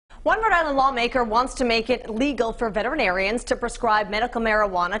One Rhode Island lawmaker wants to make it legal for veterinarians to prescribe medical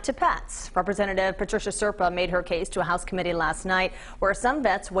marijuana to pets. Representative Patricia Serpa made her case to a House committee last night, where some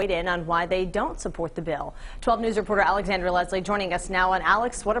vets weighed in on why they don't support the bill. 12 News reporter Alexandra Leslie joining us now. And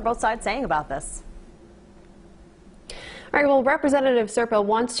Alex, what are both sides saying about this? All right, well, Representative Serpa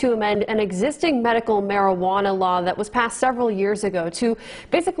wants to amend an existing medical marijuana law that was passed several years ago to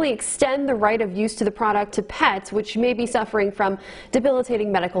basically extend the right of use to the product to pets, which may be suffering from debilitating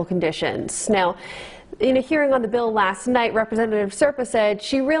medical conditions. Now, in a hearing on the bill last night, Representative Serpa said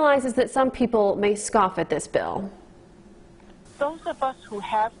she realizes that some people may scoff at this bill. Those of us who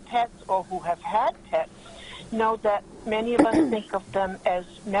have pets or who have had pets know that many of us think of them as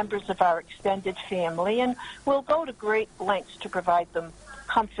members of our extended family, and we'll go to great lengths to provide them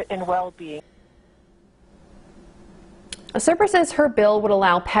comfort and well-being. Serpa says her bill would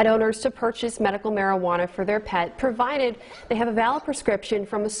allow pet owners to purchase medical marijuana for their pet, provided they have a valid prescription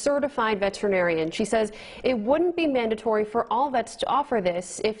from a certified veterinarian. She says it wouldn't be mandatory for all vets to offer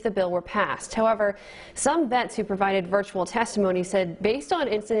this if the bill were passed. However, some vets who provided virtual testimony said based on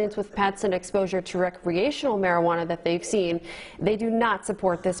incidents with pets and exposure to recreational marijuana that they've seen, they do not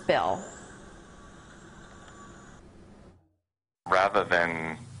support this bill. Rather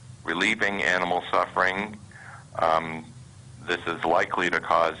than relieving animal suffering, this is likely to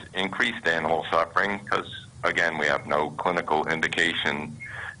cause increased animal suffering because, again, we have no clinical indication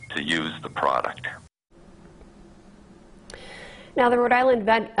to use the product. Now, the Rhode Island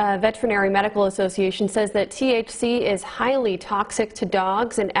Veterinary Medical Association says that THC is highly toxic to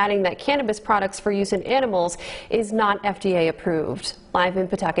dogs, and adding that cannabis products for use in animals is not FDA approved. Live in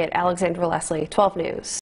Pawtucket, Alexandra Leslie, 12 News.